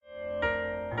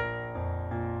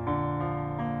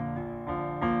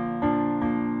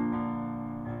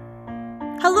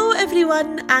Hello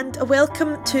everyone and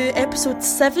welcome to episode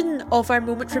 7 of our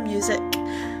Moment for Music.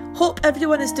 Hope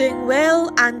everyone is doing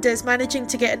well and is managing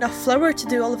to get enough flour to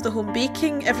do all of the home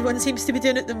baking everyone seems to be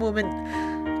doing at the moment.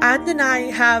 Anne and I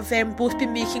have both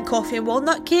been making coffee and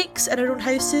walnut cakes in our own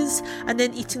houses and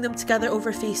then eating them together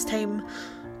over FaceTime.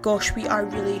 Gosh, we are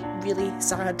really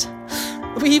sad.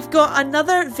 We've got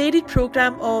another varied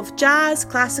programme of jazz,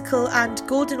 classical and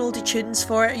golden oldie tunes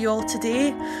for you all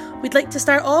today. We'd like to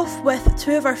start off with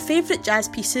two of our favourite jazz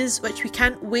pieces which we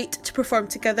can't wait to perform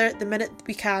together the minute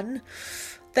we can.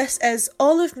 This is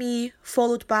All of Me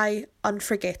followed by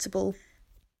Unforgettable.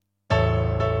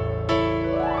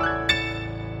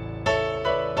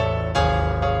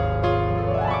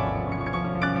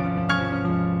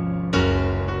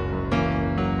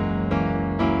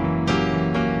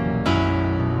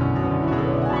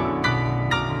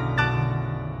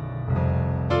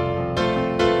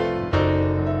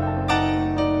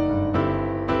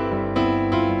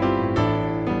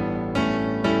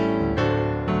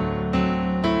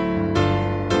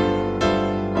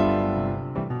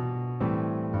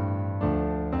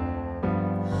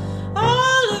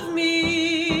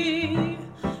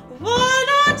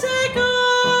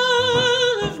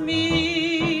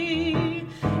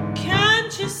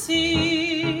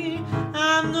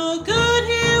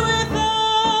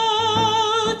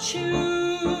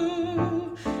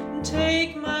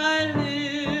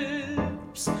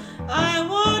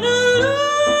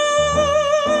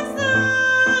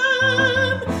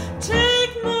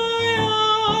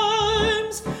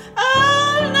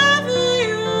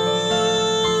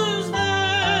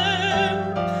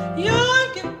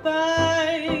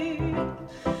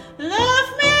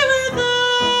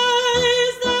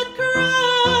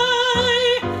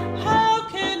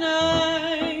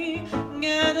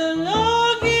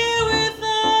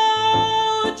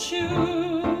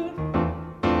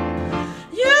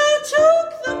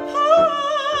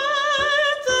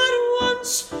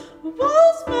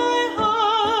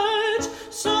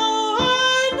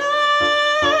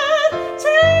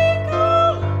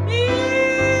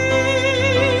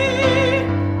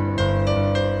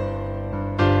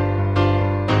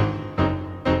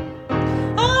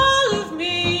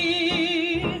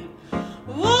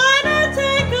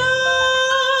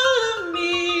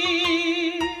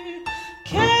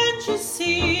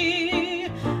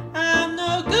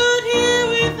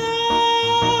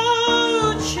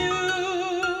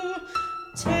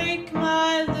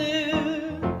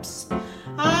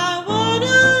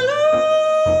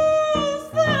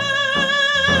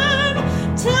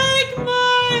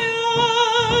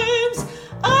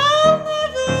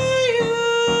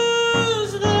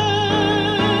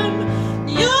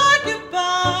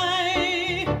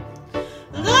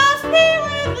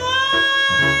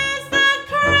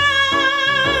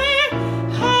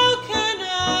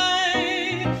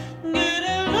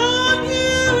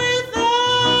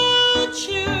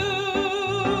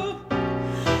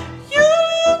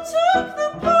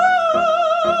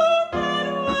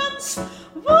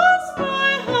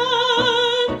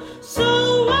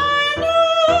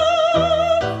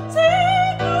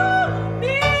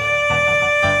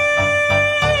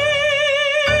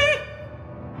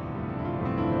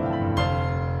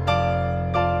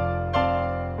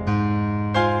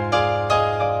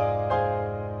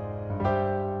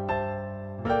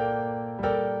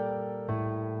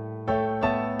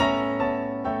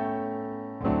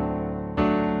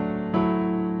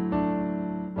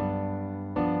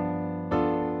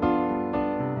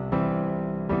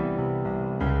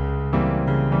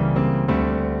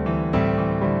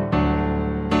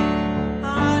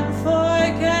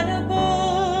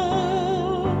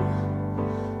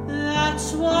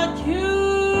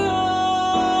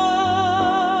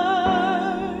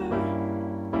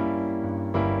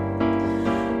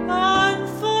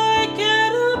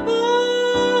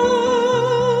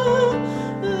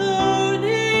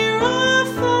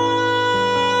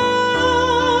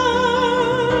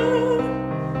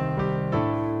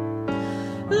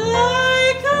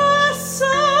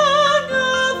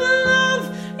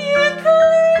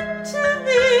 To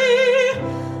me,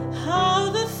 how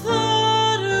the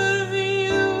thought of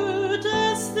you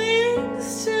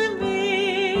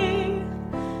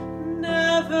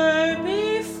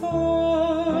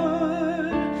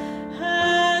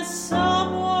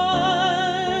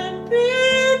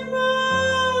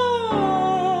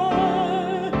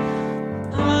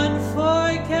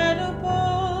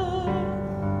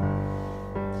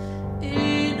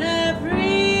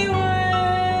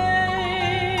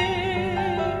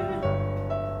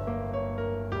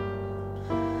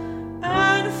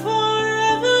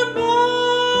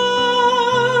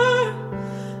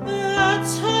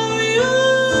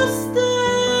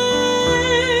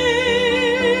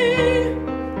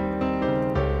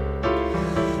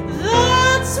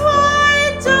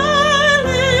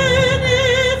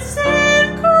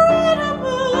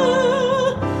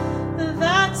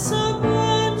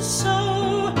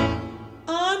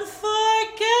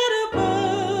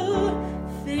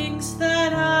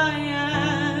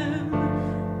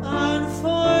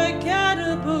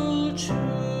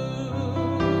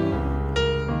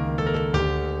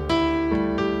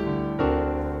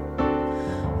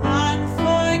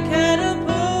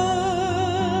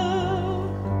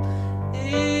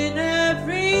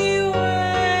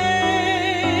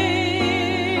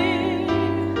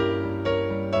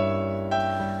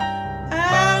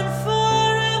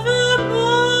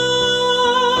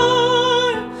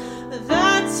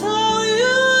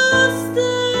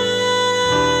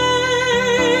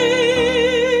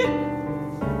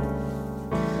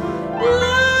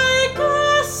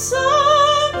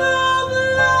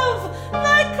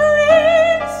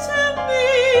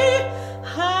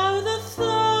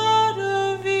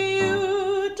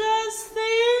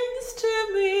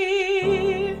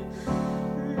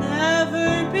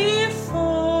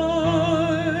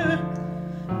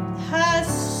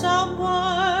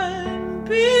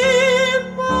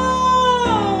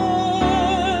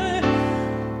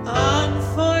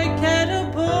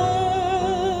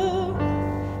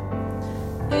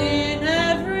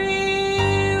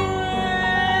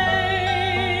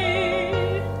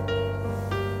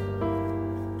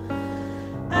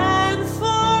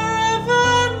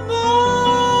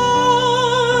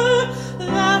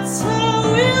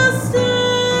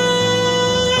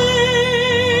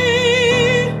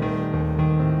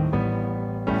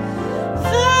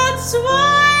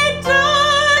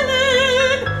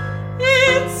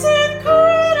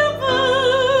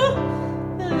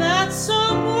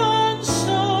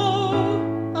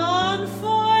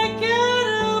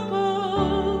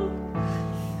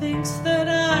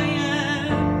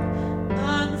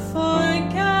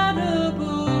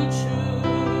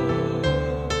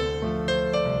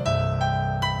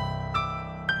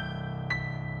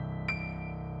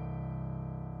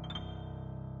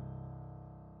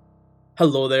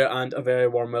Hello there, and a very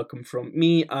warm welcome from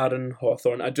me, Aaron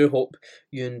Hawthorne. I do hope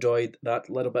you enjoyed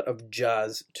that little bit of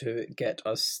jazz to get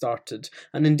us started,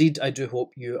 and indeed I do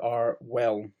hope you are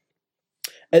well.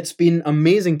 It's been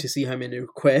amazing to see how many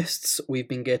requests we've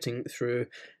been getting through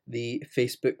the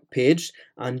Facebook page,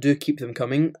 and do keep them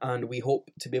coming, and we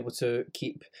hope to be able to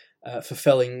keep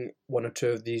fulfilling one or two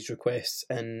of these requests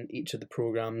in each of the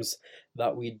programmes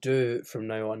that we do from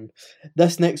now on.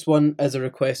 This next one is a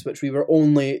request which we were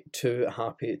only too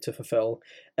happy to fulfil.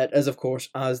 It is, of course,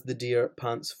 As the Deer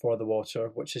Pants for the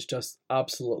Water, which is just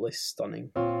absolutely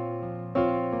stunning.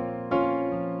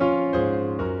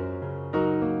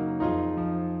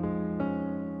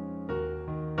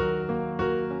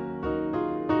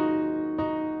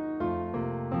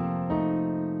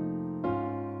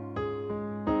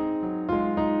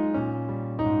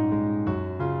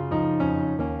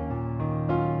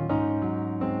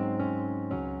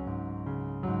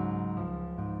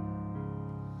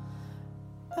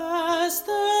 As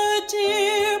the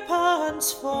deer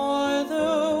pants for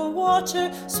the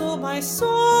water, so my soul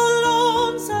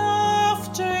longs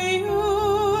after you.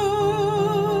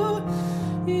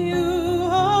 You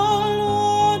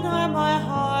alone are my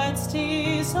heart's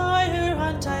desire,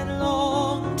 and I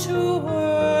long to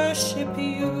worship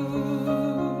you.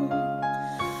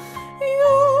 You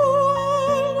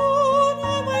alone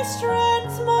are my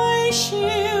strength, my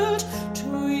shield.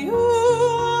 To you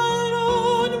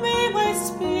alone may my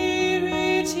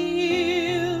spirit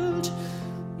yield.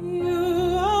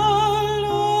 You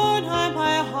alone are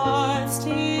my heart's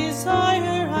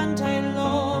desire, and I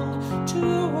long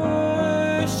to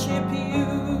worship you.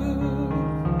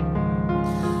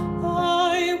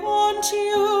 I want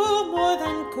you more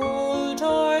than gold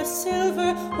or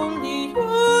silver, only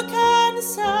you can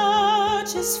satisfy.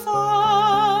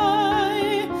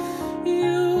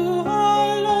 You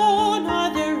alone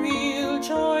are the real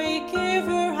joy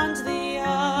giver and the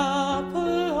apple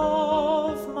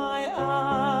of my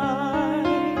eye.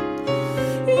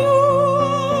 You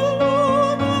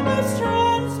alone are my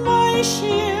strength, my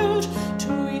shield.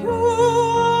 To you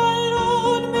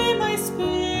alone may my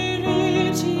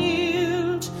spirit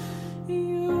yield.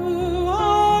 You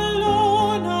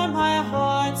alone are my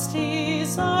heart's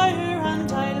desire,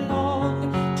 and I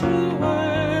long to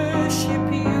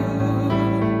worship you.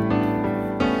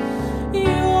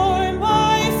 You're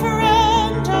my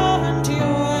friend and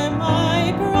you're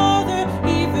my brother,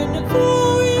 even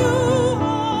though you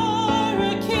are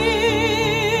a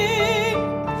king.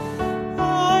 I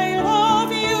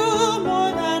love you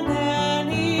more than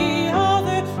any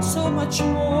other, so much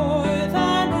more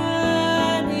than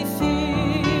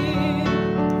anything.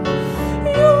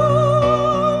 You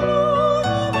alone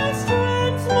are my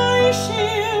strength, my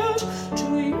shield. To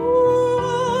you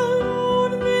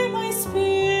alone may my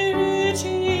spirit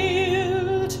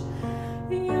yield.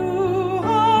 You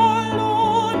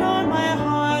alone are my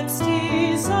heart's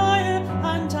desire,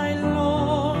 and I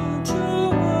long to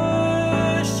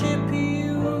worship you.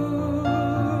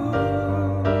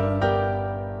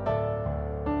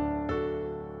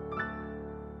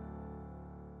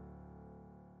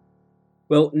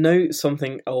 Well, now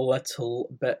something a little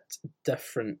bit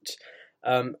different.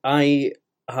 I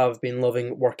have been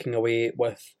loving working away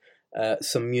with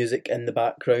some music in the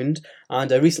background,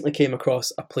 and I recently came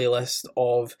across a playlist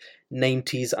of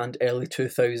 90s and early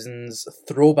 2000s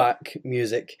throwback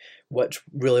music, which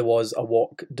really was a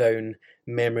walk down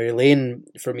memory lane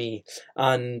for me.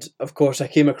 And of course, I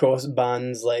came across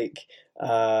bands like,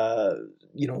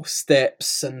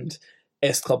 Steps and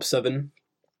S Club 7.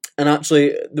 And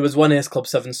actually, there was one S Club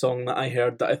 7 song that I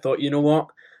heard that I thought, you know what?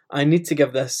 I need to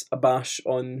give this a bash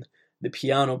on the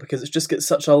piano, because it's just got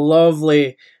such a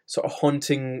lovely, sort of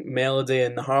haunting melody,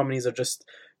 and the harmonies are just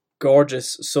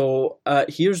gorgeous. So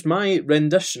here's my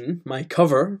rendition, my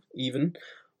cover even,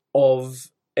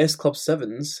 of S Club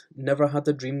 7's Never Had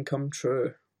a Dream Come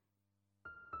True.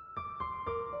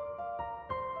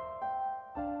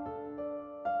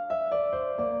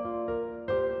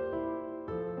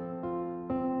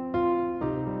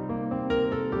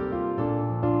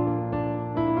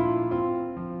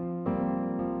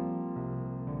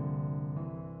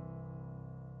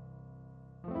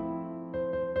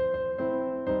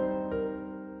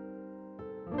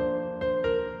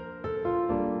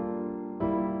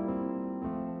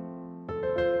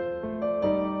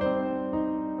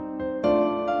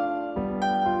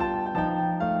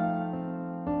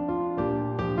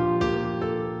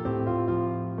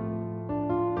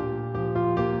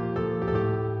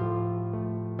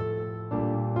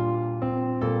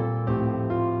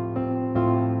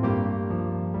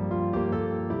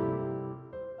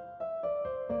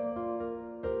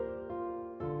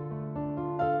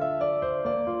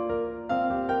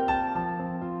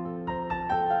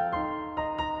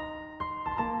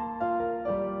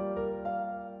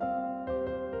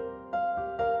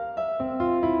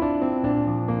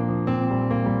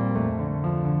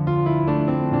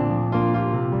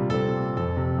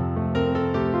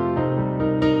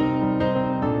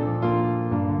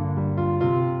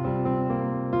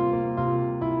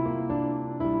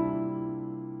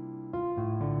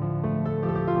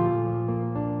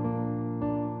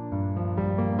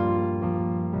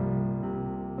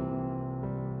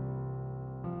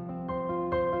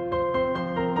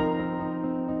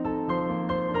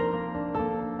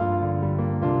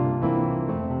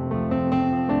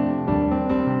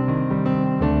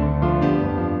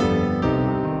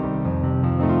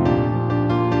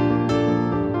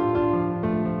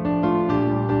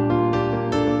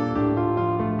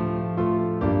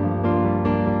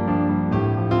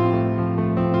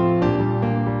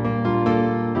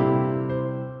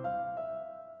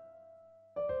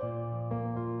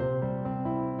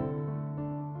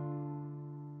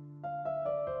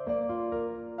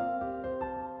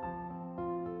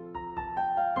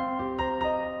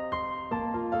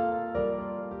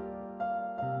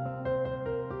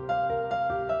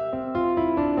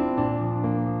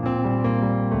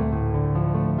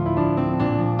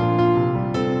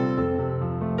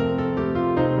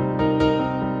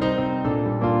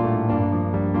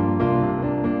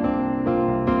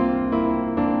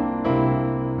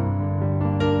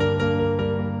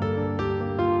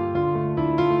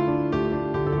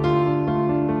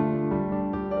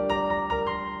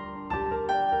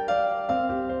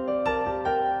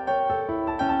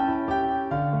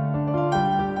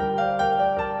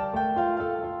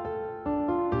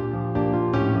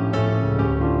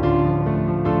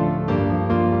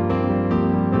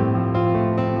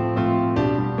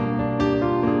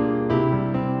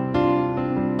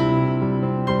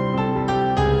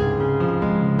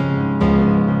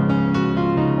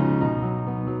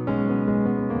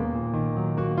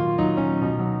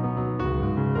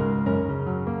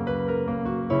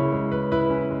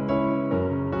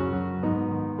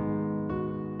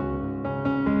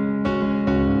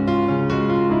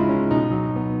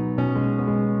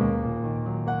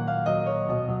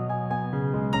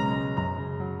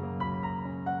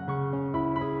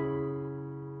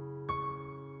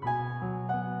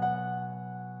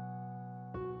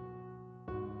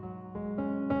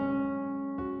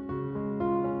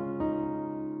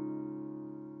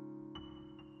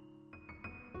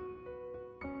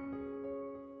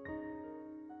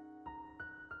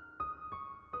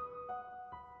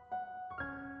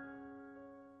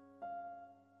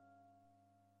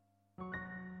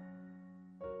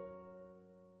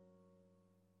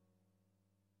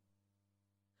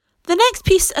 next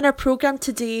piece in our programme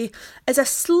today is a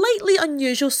slightly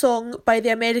unusual song by the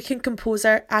American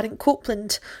composer Aaron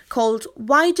Copland called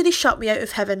Why Do They Shut Me Out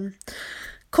of Heaven?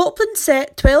 Copland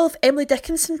set 12 Emily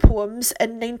Dickinson poems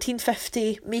in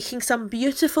 1950, making some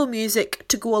beautiful music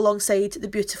to go alongside the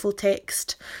beautiful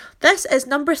text. This is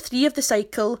number 3 of the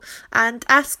cycle and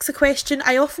asks a question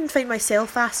I often find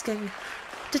myself asking.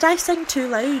 Did I sing too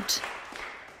loud?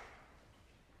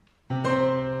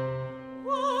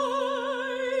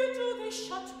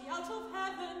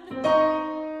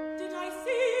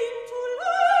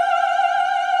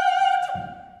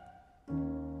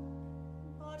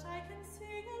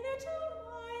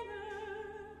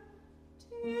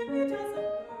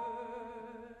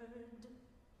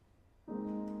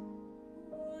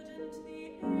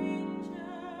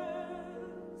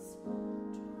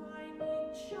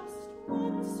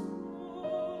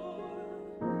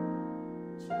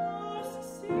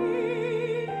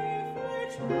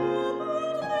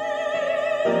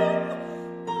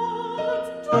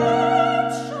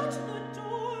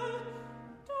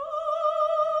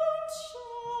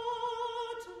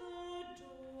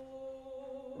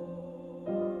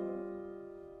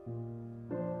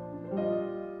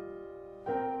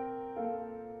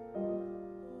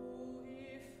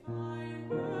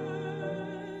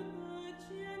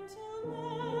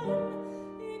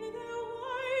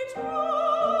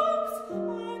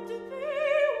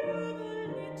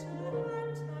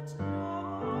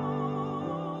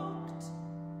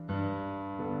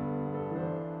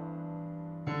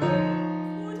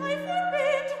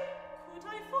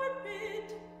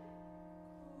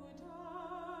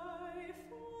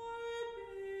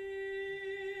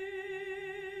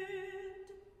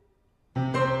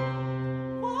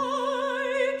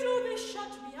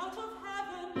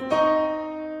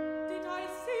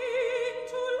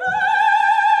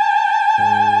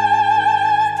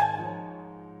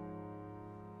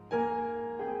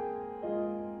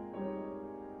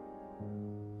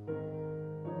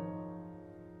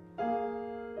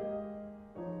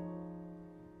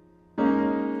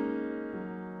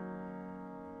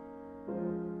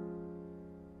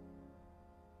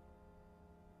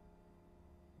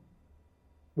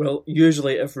 Well,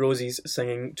 usually if Rosie's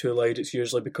singing too loud, it's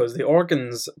usually because the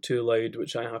organ's too loud,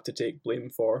 which I have to take blame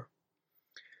for.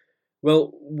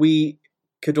 Well, we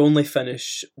could only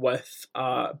finish with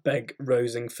a big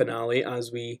rousing finale,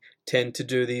 as we tend to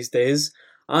do these days,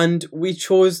 and we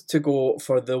chose to go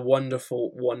for the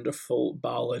wonderful, wonderful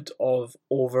ballad of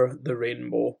Over the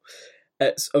Rainbow.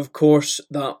 It's, of course,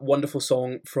 that wonderful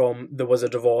song from The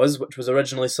Wizard of Oz, which was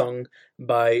originally sung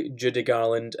by Judy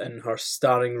Garland in her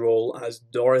starring role as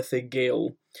Dorothy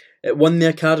Gale. It won the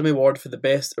Academy Award for the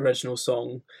Best Original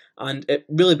Song, and it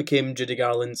really became Judy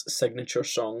Garland's signature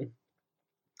song.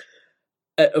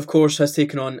 It, of course, has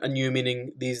taken on a new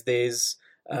meaning these days,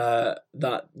 that,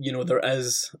 there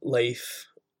is life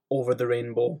over the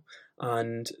rainbow,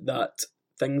 and that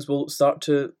things will start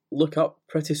to look up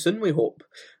pretty soon, we hope.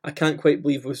 I can't quite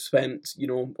believe we've spent,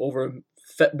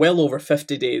 well over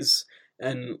 50 days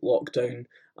in lockdown,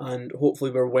 and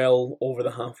hopefully we're well over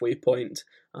the halfway point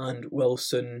and will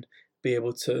soon be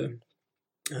able to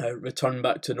return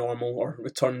back to normal, or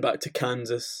return back to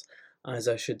Kansas, as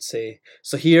I should say.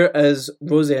 So here is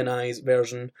Rosie and I's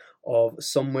version of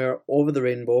Somewhere Over the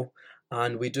Rainbow,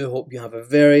 and we do hope you have a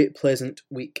very pleasant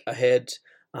week ahead,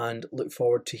 and look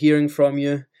forward to hearing from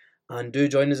you, and do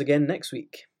join us again next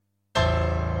week.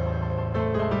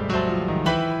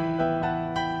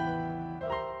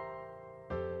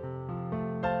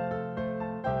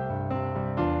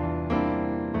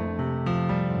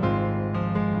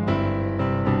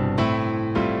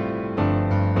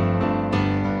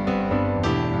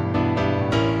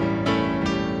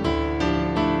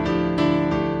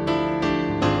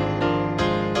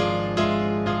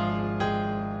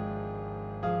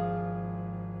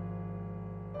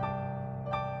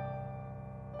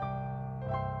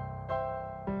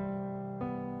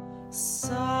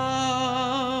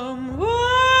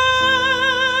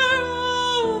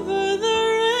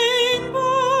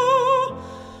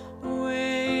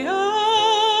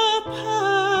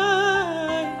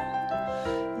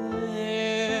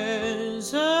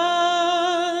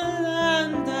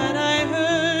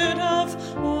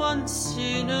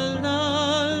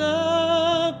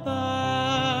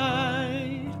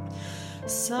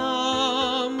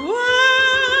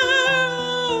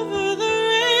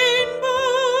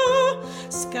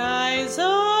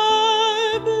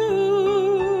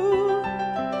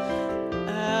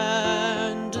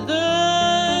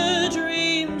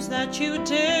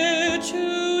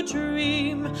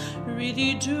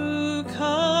 Do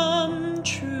come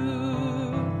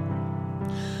true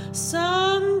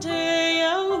someday.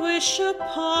 wish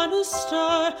upon a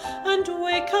star and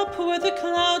wake up where the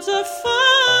clouds are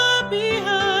far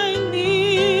behind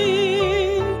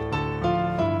me,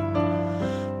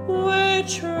 where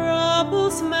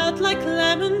troubles melt like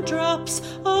lemon drops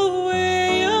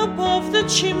away above the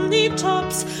chimney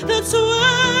tops. That's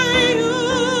where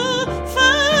you'll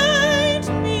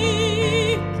find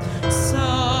me,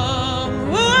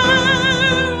 somewhere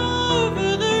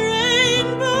over the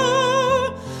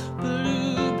rainbow.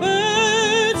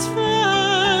 Bluebirds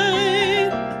fly,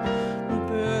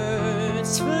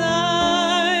 birds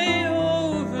fly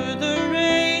over the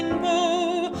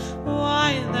rainbow. Why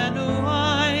then,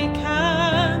 why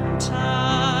can't I?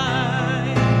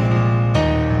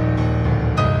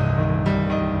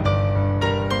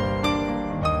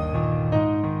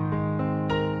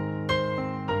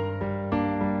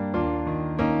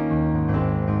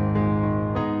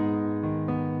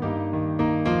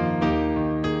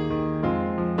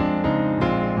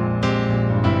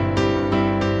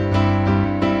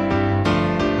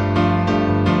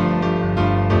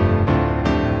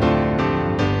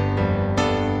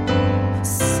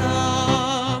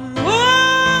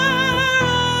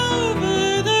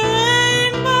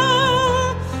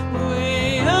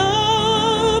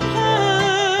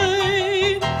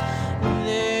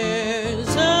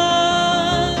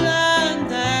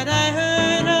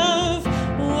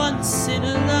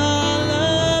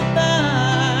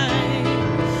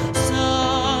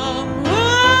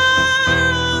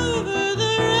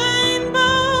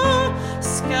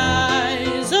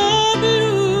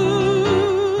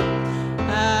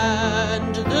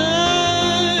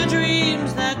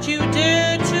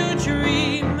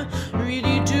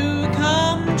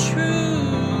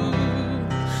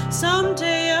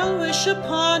 Someday I'll wish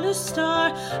upon a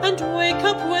star and wake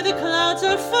up where the clouds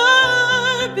are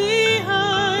far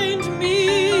behind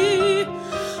me,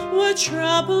 where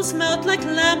troubles melt like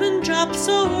lemon drops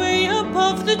away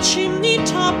above the chimney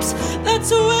tops. That's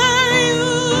where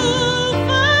you'll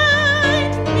find